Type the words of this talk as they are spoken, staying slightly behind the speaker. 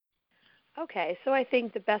Okay, so I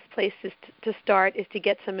think the best place to start is to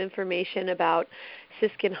get some information about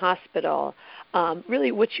Siskin Hospital.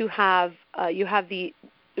 Really, what you have the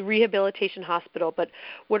rehabilitation hospital, but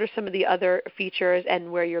what are some of the other features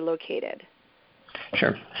and where you're located?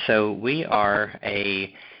 Sure. So we are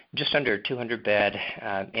a just under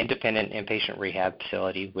 200-bed independent inpatient rehab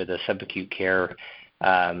facility with a subacute care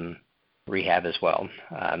rehab as well.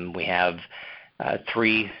 We have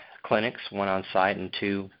 3 clinics, 1 on-site and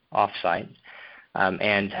 2 off-site.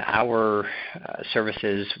 And our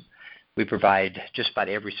services, we provide just about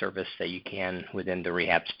every service that you can within the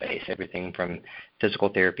rehab space, everything from physical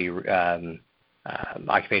therapy,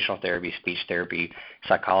 occupational therapy, speech therapy,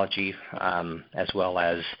 psychology, as well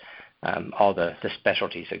as all the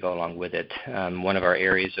specialties that go along with it. One of our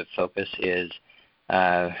areas of focus is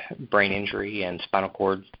brain injury and spinal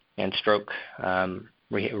cord and stroke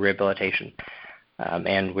rehabilitation,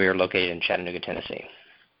 and we're located in Chattanooga, Tennessee.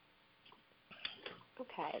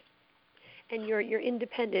 Okay. And you're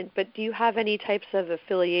independent, but do you have any types of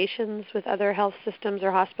affiliations with other health systems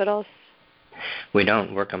or hospitals? We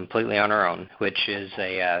don't. We're completely on our own, which is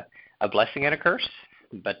a blessing and a curse,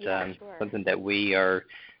 but Sure. something that we are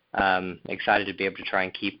excited to be able to try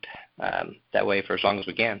and keep that way for as long as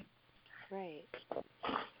we can. Right.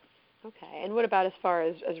 Okay. And what about as far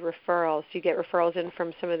as referrals? Do you get referrals in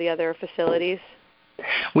from some of the other facilities?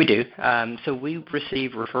 We do. So we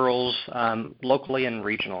receive referrals locally and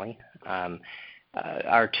regionally.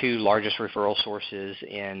 Our 2 largest referral sources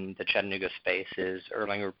in the Chattanooga space is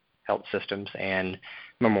Erlanger Health Systems and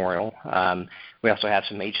Memorial. We also have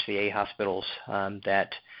some HCA hospitals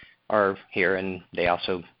that are here, and they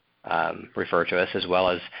also refer to us, as well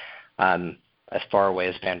as far away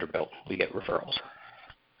as Vanderbilt. We get referrals.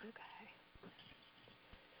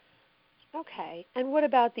 Okay. And what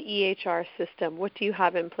about the EHR system? What do you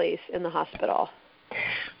have in place in the hospital?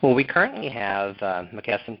 Well, we currently have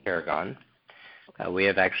McKesson Paragon. We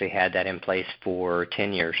have actually had that in place for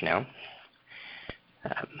 10 years now.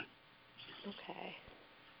 Okay.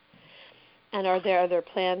 And are there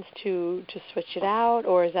plans to switch it out,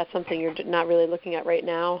 or is that something you're not really looking at right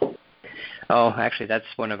now? Oh, actually, that's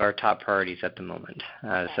one of our top priorities at the moment.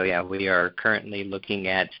 So, yeah, we are currently looking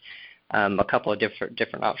at a couple of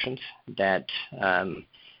different options that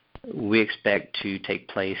we expect to take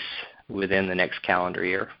place within the next calendar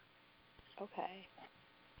year. Okay.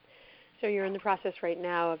 So you're in the process right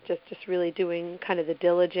now of just really doing kind of the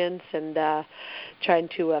diligence and trying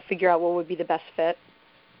to figure out what would be the best fit?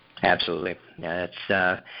 Absolutely. Yeah,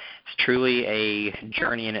 it's truly a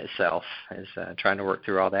journey in itself, is trying to work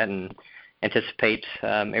through all that and anticipate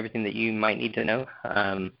everything that you might need to know,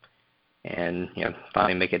 and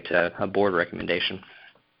finally make it a board recommendation.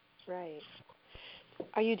 Right.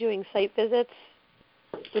 Are you doing site visits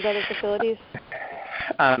with other facilities?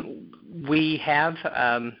 We have.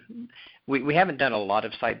 We haven't done a lot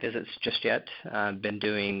of site visits just yet. Been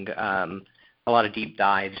doing a lot of deep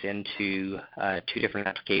dives into 2 different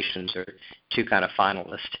applications, or 2 kind of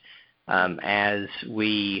finalists. As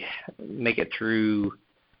we make it through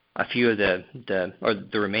a few of the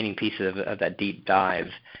remaining pieces of that deep dive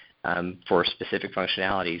for specific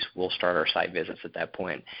functionalities, we'll start our site visits at that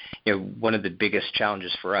point. One of the biggest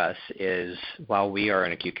challenges for us is, while we are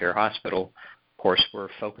an acute care hospital, of course, we're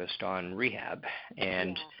focused on rehab,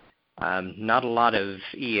 and not a lot of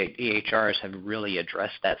EHRs have really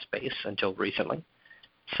addressed that space until recently.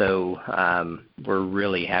 So we're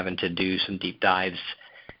really having to do some deep dives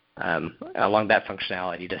along that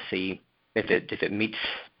functionality to see if it meets,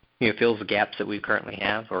 fills the gaps that we currently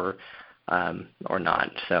have, or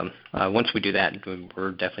not. So once we do that,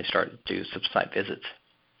 we're definitely starting to do some site visits.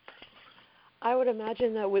 I would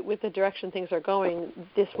imagine that with the direction things are going,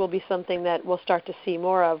 this will be something that we'll start to see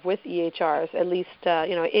more of with EHRs, at least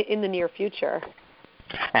in the near future.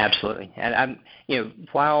 Absolutely. And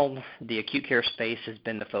while the acute care space has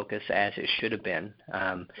been the focus, as it should have been,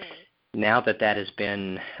 now that has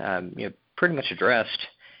been pretty much addressed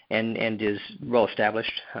and is well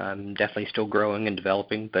established, definitely still growing and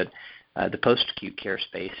developing, but the post-acute care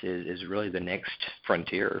space is really the next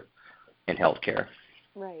frontier in healthcare.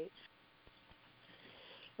 Right.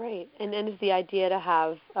 Right. And then is the idea to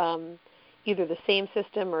have either the same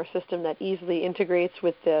system or a system that easily integrates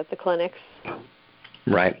with the clinics?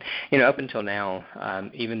 Right. Up until now,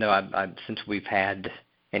 even though since we've had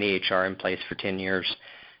an EHR in place for 10 years,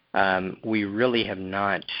 we really have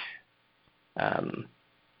not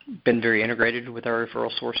been very integrated with our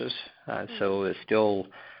referral sources. So it's still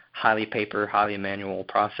highly paper, highly manual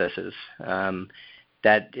processes.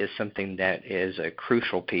 That is something that is a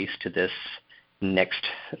crucial piece to this next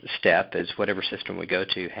step, is whatever system we go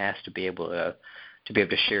to has to be able to to be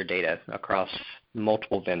able to share data across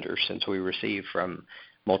multiple vendors, since we receive from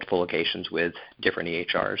multiple locations with different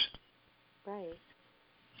EHRs. Right.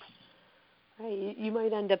 Right. You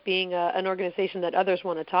might end up being an organization that others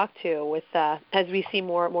want to talk to, with as we see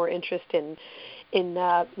more interest in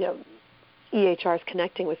EHRs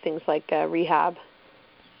connecting with things like rehab.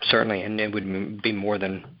 Certainly, and it would be more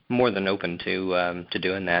than open to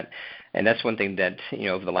doing that. And that's one thing that,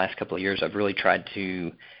 over the last couple of years, I've really tried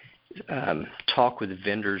to talk with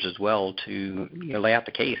vendors as well to lay out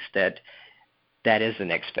the case that is the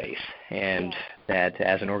next phase, and that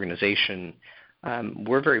as an organization,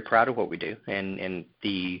 we're very proud of what we do and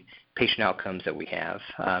the patient outcomes that we have,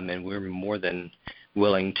 and we're more than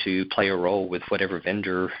willing to play a role with whatever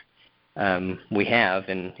vendor we have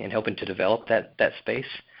in helping to develop that space,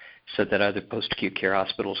 so that other post-acute care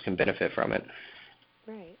hospitals can benefit from it.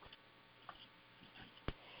 Right.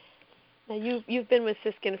 Now, you've been with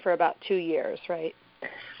Siskin for about 2 years, right?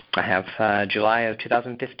 I have. July of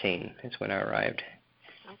 2015 is when I arrived.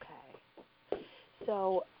 Okay.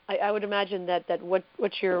 So I would imagine that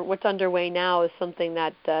what's underway now is something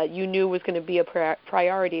that you knew was going to be a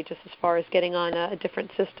priority, just as far as getting on a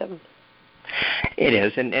different system. It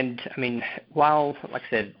is, and I mean, while, like I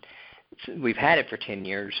said, we've had it for 10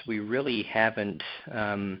 years, we really haven't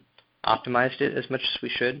optimized it as much as we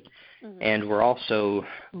should. Mm-hmm. And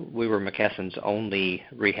we were McKesson's only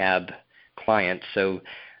rehab client. So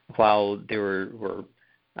while there were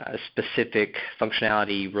specific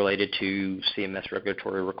functionality related to CMS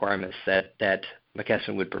regulatory requirements that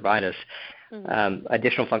McKesson would provide us, mm-hmm.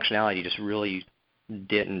 Additional functionality just really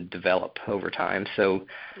didn't develop over time. So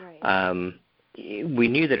right. We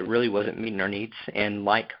knew that it really wasn't meeting our needs, and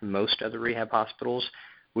like most other rehab hospitals,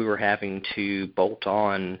 we were having to bolt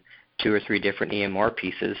on 2 or 3 different EMR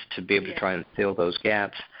pieces to be able to try and fill those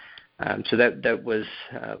gaps. So that was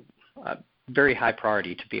a very high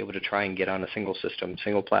priority, to be able to try and get on a single system,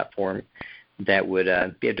 single platform that would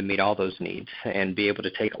be able to meet all those needs and be able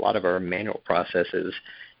to take a lot of our manual processes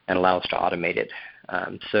and allow us to automate it.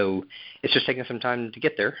 So it's just taking some time to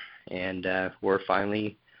get there, and we're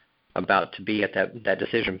finally about to be at that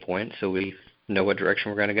decision point, so we know what direction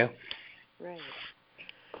we're going to go. Right.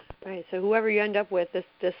 So whoever you end up with,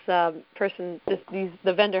 this person,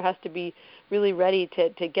 the vendor has to be really ready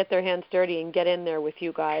to get their hands dirty and get in there with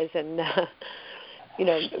you guys, and make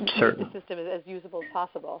the system as usable as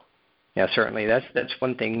possible. Yeah, certainly. That's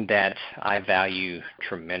one thing that I value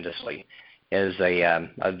tremendously, as a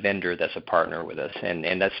vendor that's a partner with us,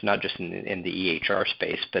 and that's not just in the EHR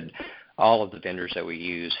space, but all of the vendors that we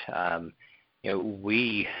use.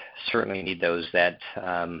 We certainly need those that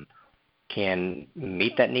can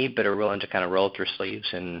meet that need, but are willing to kind of roll up their sleeves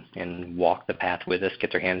and walk the path with us,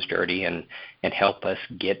 get their hands dirty, and help us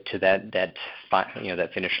get to that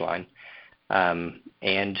finish line,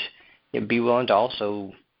 and be willing to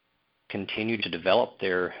also continue to develop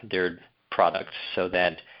their products so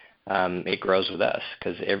that it grows with us,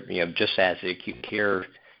 because just as the acute care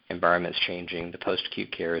environment is changing, the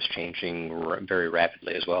post-acute care is changing very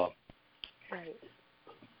rapidly as well.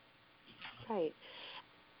 Right.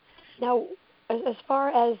 Now, as far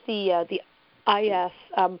as the IS,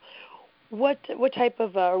 what type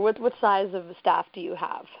of what size of staff do you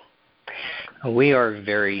have? We are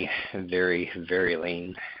very, very, very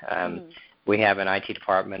lean. We have an IT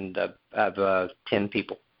department of 10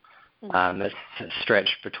 people. That's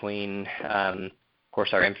stretched between, of course,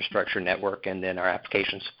 our infrastructure network and then our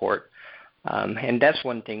application support. And that's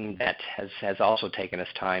one thing that has also taken us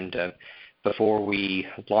time to, before we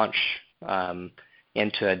launch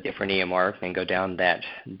into a different EMR and go down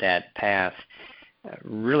that path,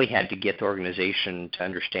 really had to get the organization to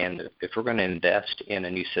understand that if we're going to invest in a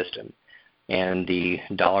new system, and the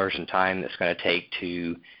dollars and time that's going to take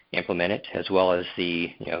to implement it, as well as the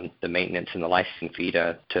maintenance and the licensing fee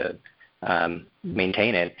to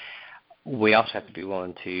maintain it, we also have to be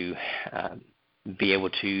willing to be able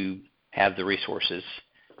to have the resources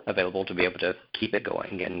available to be able to keep it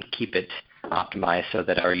going and keep it optimized, so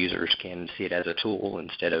that our users can see it as a tool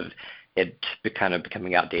instead of it kind of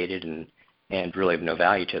becoming outdated and really of no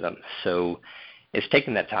value to them. So it's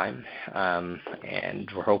taken that time, and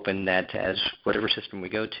we're hoping that as whatever system we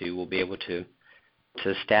go to, we'll be able to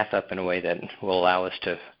staff up in a way that will allow us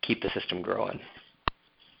to keep the system growing.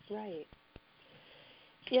 Right.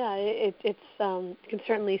 Yeah, it's you can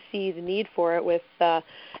certainly see the need for it with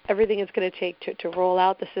everything it's going to take to roll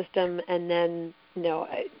out the system, and then you're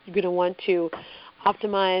going to want to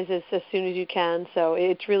optimize as soon as you can. So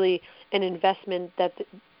it's really an investment that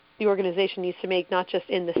the organization needs to make, not just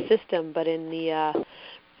in the system, but in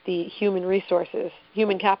the human resources,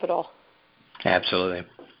 human capital. Absolutely.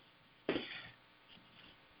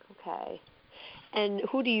 Okay. And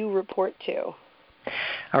who do you report to?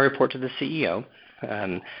 I report to the CEO.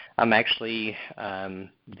 I'm actually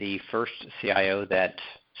the first CIO that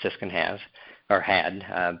Siskin has or had.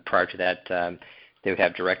 Prior to that, they would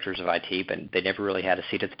have directors of IT, but they never really had a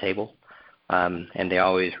seat at the table, and they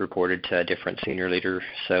always reported to a different senior leader.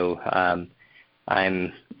 So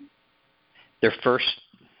I'm their first,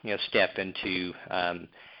 step into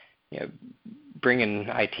bringing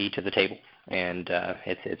IT to the table, and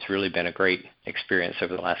it's really been a great experience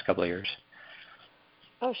over the last couple of years.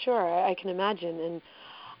 Oh, sure, I can imagine. And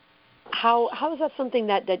how is that something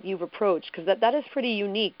that you've approached? Because that is pretty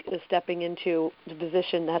unique, stepping into the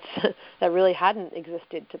position that really hadn't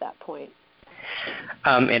existed to that point.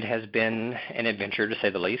 It has been an adventure, to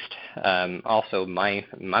say the least. Also, my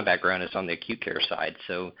background is on the acute care side,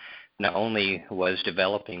 so not only was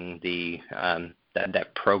developing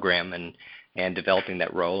that program and developing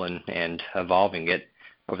that role and evolving it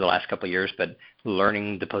over the last couple of years, but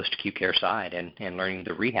learning the post-acute care side and learning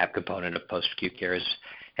the rehab component of post-acute care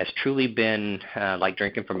has truly been like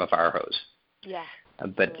drinking from a fire hose. Yeah.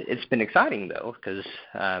 But it's been exciting, though, because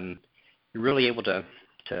you're really able to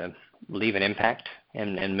leave an impact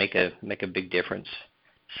and make a big difference.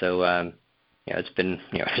 So it's been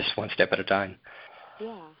just one step at a time.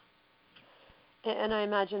 Yeah. And I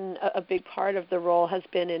imagine a big part of the role has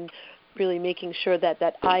been in really making sure that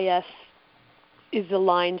IS is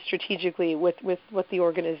aligned strategically with what the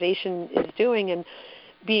organization is doing, and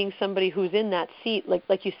being somebody who's in that seat,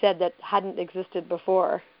 like you said, that hadn't existed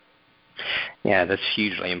before. Yeah, that's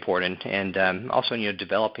hugely important, and also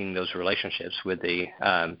developing those relationships with the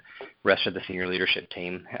rest of the senior leadership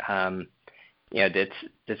team.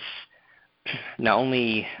 That's not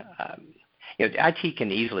only IT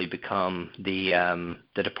can easily become the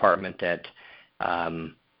department that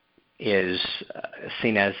is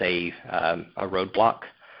seen as a roadblock.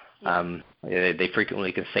 They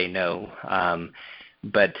frequently can say no,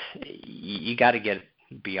 but you got to get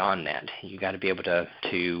beyond that. You got to be able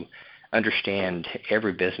to understand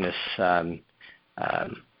every business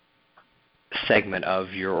segment of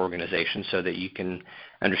your organization so that you can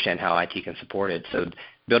understand how IT can support it. So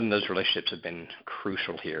building those relationships have been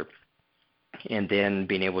crucial here. And then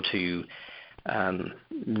being able to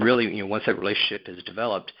really, once that relationship is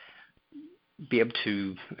developed, be able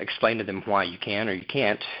to explain to them why you can or you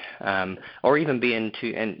can't, or even being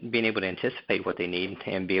able to anticipate what they need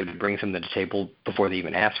and be able to bring something to the table before they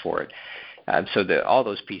even ask for it. So all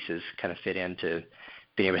those pieces kind of fit into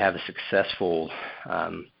being able to have a successful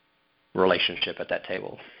relationship at that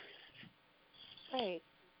table. Right.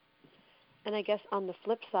 And I guess on the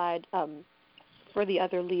flip side, for the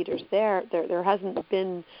other leaders there hasn't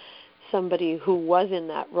been somebody who was in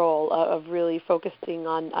that role of really focusing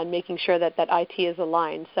on making sure that IT is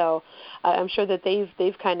aligned. So I'm sure that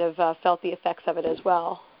they've kind of felt the effects of it as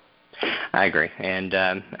well. I agree. And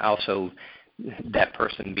also that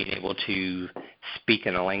person being able to speak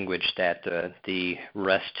in a language that the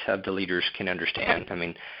rest of the leaders can understand. I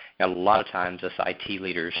mean, a lot of times us IT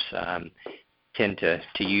leaders tend to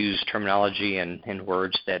use terminology and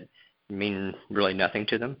words that mean really nothing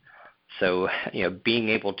to them. So, being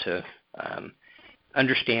able to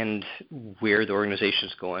understand where the organization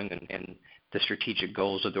is going and the strategic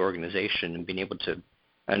goals of the organization, and being able to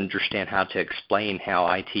understand how to explain how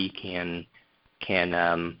IT can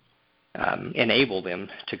enable them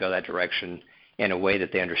to go that direction in a way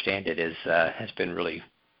that they understand it has been really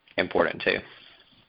important too.